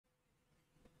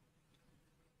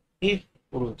If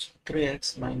root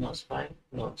 3x minus 5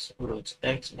 plus root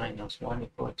x minus 1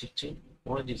 equal to 2,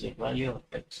 what is the value of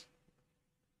x?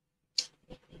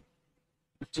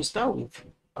 To start with,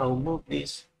 I'll move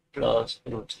this plus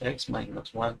root x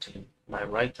minus 1 to my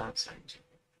right hand side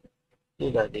so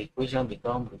that the equation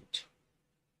becomes root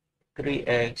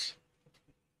 3x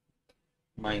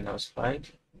minus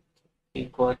 5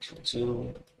 equal to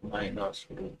 2 minus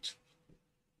root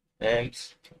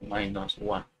x minus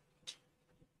 1.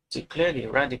 To clear the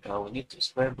radical, we need to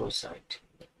square both sides.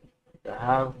 I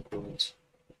have root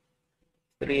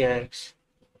 3x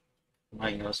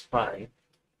minus 5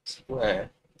 square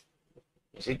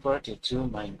is equal to 2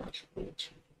 minus root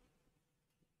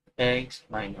x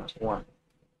minus 1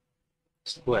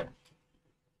 square.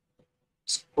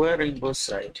 Squaring both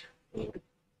sides, we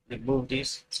remove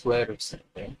this square root sign.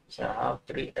 Okay? So I have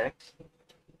 3x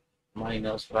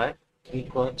minus 5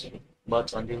 equal to,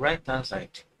 but on the right hand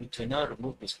side, we do not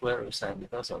remove the square root sign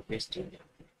because of this 2 here.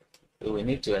 So we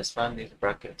need to expand this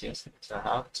bracket instead. So I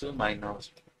have 2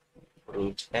 minus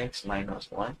root x minus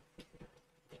 1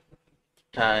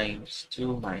 times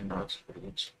 2 minus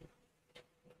root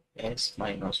x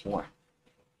minus 1.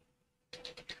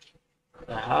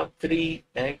 I have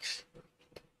 3x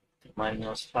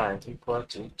minus 5 equal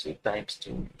to 2 times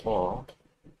 2, or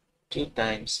 2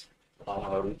 times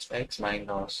root x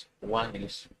minus 1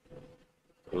 is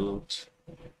root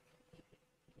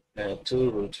 2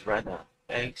 root rather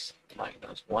x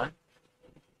minus 1,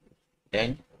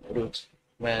 then root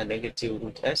negative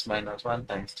root x minus 1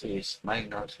 times 2 is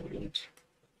minus root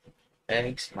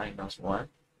x minus 1,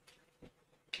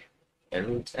 and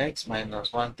root x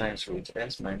minus 1 times root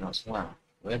x minus 1,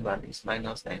 whereby this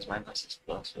minus times minus is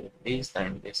plus, so this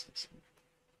times this is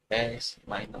x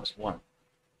minus 1.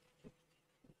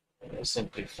 Let's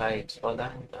simplify it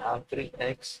further. I have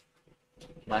 3x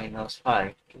minus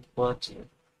 5 equal to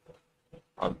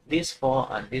this 4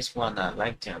 and this 1 are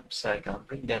like terms, so I can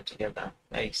bring them together.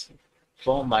 X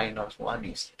 4 minus 1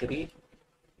 is 3,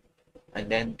 and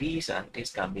then this and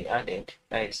this can be added.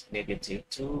 That is negative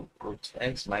 2 root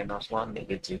x minus 1,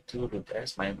 negative 2 root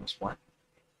x minus 1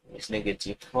 is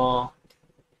negative 4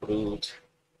 root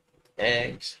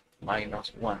x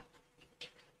minus 1,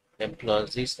 then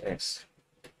plus this x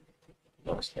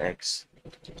plus x.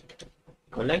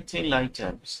 Collecting like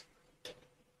terms,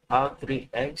 how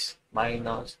 3x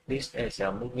minus this x,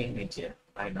 are moving it here,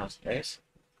 minus x,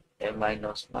 and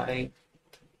minus 5,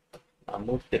 I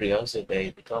move 3 also there,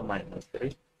 it become minus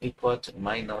 3, equal to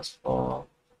minus 4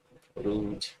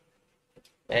 root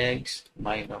x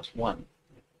minus 1.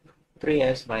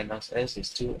 3x minus x is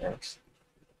 2x,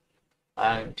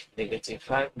 and negative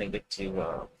 5,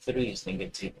 negative 3 is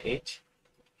negative 8,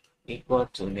 equal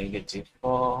to negative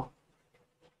 4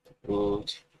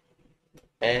 root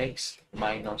x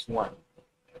minus 1.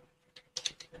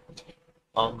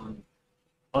 On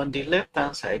the left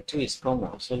hand side, 2 is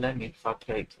common, so let me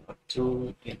factor it.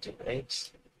 2 into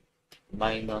x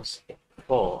minus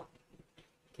 4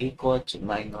 equal to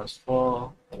minus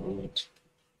 4 root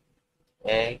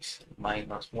x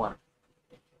minus 1.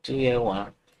 2 here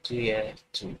 1, 2 here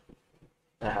 2.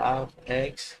 I have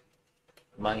x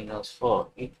minus 4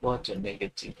 equal to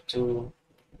negative 2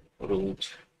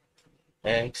 root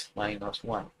x minus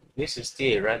 1. This is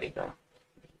still a radical.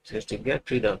 So to get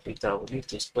rid of it, I will need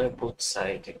to square both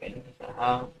sides again. I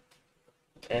have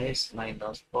x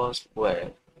minus 4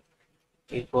 squared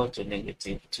equal to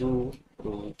negative 2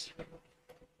 root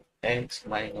x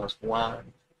minus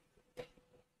 1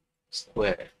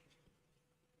 squared.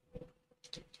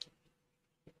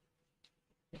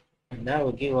 And that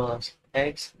will give us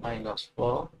x minus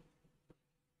 4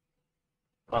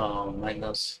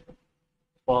 minus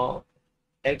 4,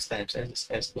 x times x is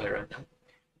x squared right now.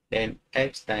 Then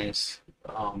x times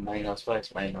minus 4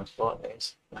 is minus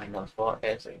 4x, minus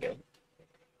 4x again.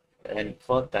 And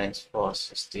 4 times 4 is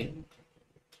 16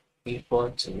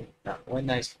 equal to, now when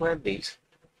I square this,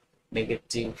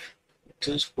 negative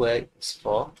 2 squared is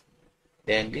 4.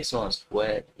 Then this one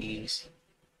squared is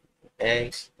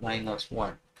x minus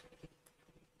 1.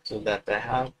 So that I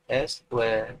have x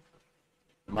squared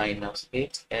minus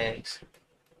 8x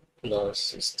plus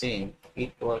 16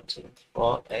 equal to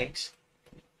 4x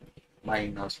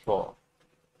minus 4.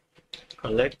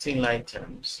 Collecting like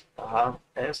terms, I have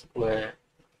x squared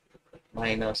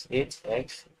minus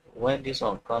 8x. When this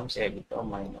one comes here, it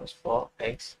becomes minus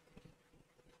 4x,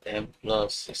 then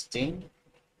plus 16.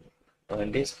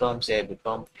 When this comes here, it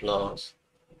becomes plus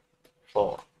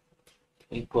 4,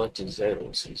 equal to 0.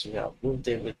 Since we have moved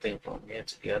everything from here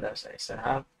to the other side, so I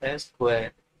have x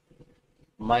squared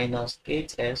minus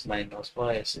 8x minus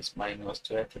 4x is minus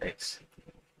 12x.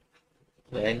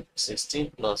 Then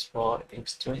 16 plus 4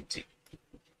 is 20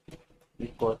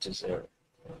 equal to 0.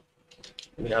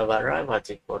 We have arrived at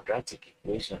a quadratic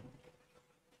equation.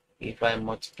 If I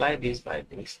multiply this by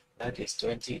this, that is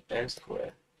 20x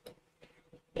squared.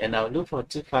 Then I'll look for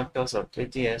two factors of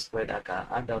 20x squared that can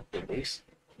add up to this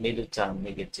middle term,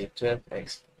 negative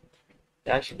 12x.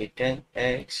 That should be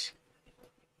 10x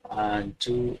and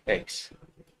 2x.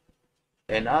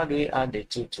 Then how do we add the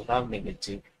two to have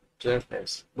negative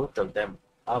 12x? Both of them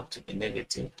have to be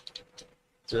negative,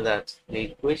 so that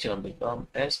the equation becomes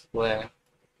x squared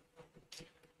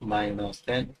minus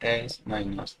 10x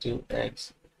minus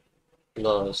 2x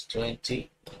plus 20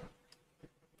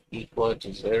 equal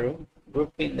to 0.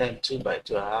 Grouping them 2 by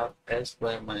 2, I have x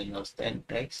squared minus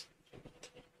 10x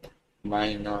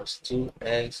minus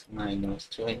 2x minus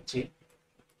 20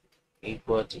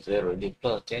 equal to 0. The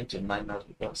plus change to minus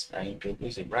because I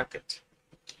introduce a bracket.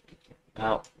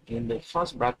 Now, in the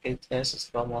first bracket, s is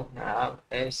common. I have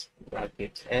s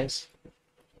bracket s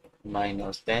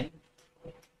minus 10.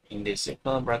 In the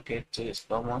second bracket, 2 is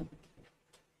common,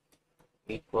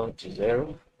 equal to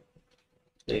 0.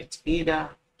 So it's either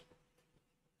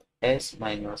s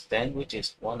minus 10, which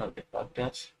is one of the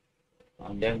factors,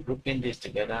 and then grouping this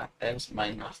together, s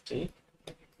minus 2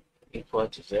 equal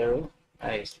to 0.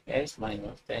 S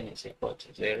minus 10 is equal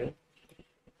to 0,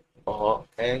 or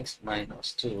x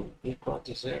minus 2 equal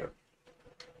to 0.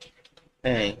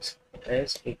 Hence,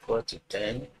 s equal to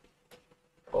 10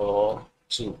 or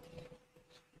 2.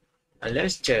 And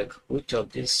let's check which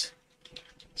of these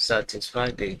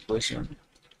satisfy the equation.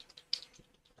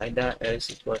 Either s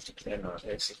equal to 10 or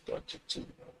s equal to 2.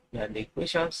 And the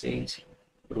equation says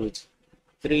root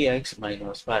 3x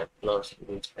minus 5 plus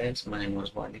root x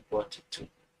minus 1 equal to 2.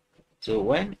 So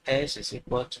when s is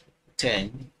equal to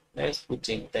 10, let's put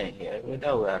in 10 here.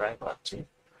 Whether we arrive at 2,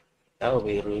 that will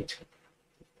be root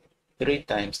 3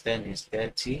 times 10 is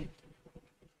 30,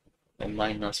 and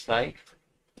minus 5,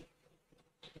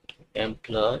 and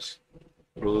plus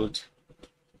root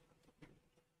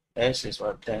s is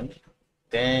what, 10,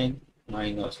 10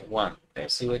 minus 1.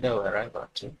 Let's see whether we arrive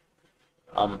at 2.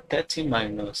 30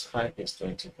 minus 5 is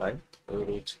 25,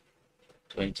 root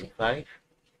 25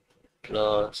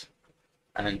 plus,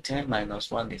 and 10 minus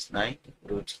 1 is 9,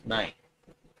 root 9.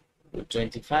 Root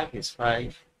 25 is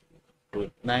 5,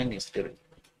 root 9 is 3.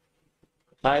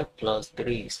 5 plus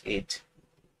 3 is 8.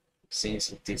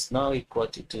 Since it is not equal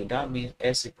to 2, that means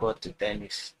s equal to 10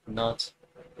 is not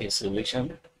a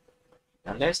solution.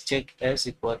 And let's check s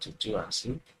equal to 2 and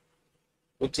see.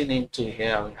 Putting into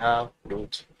here, we have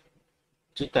root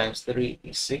 2 times 3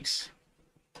 is 6,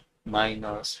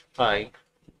 minus 5,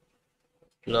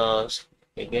 plus,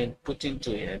 again, putting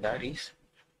to here, that is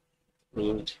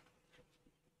root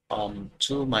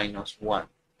 2 minus 1.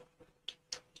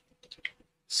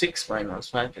 6 minus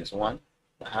 5 is 1.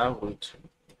 I have root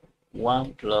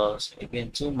 1 plus,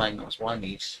 again, 2 minus 1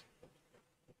 is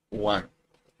 1.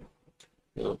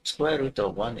 The square root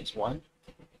of 1 is 1.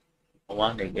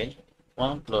 1 again.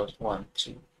 1 plus 1,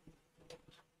 2.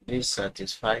 This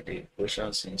satisfies the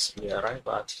equation since we arrive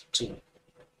at 2.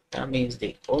 That means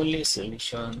the only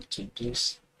solution to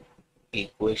this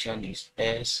equation is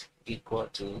s equal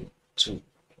to 2.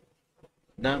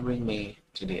 That brings me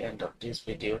to the end of this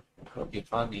video. I hope you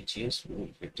found it useful.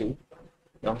 If you do,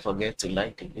 don't forget to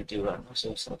like the video and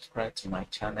also subscribe to my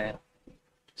channel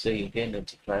so you get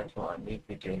notified for a new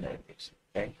video like this.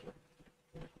 Thank you.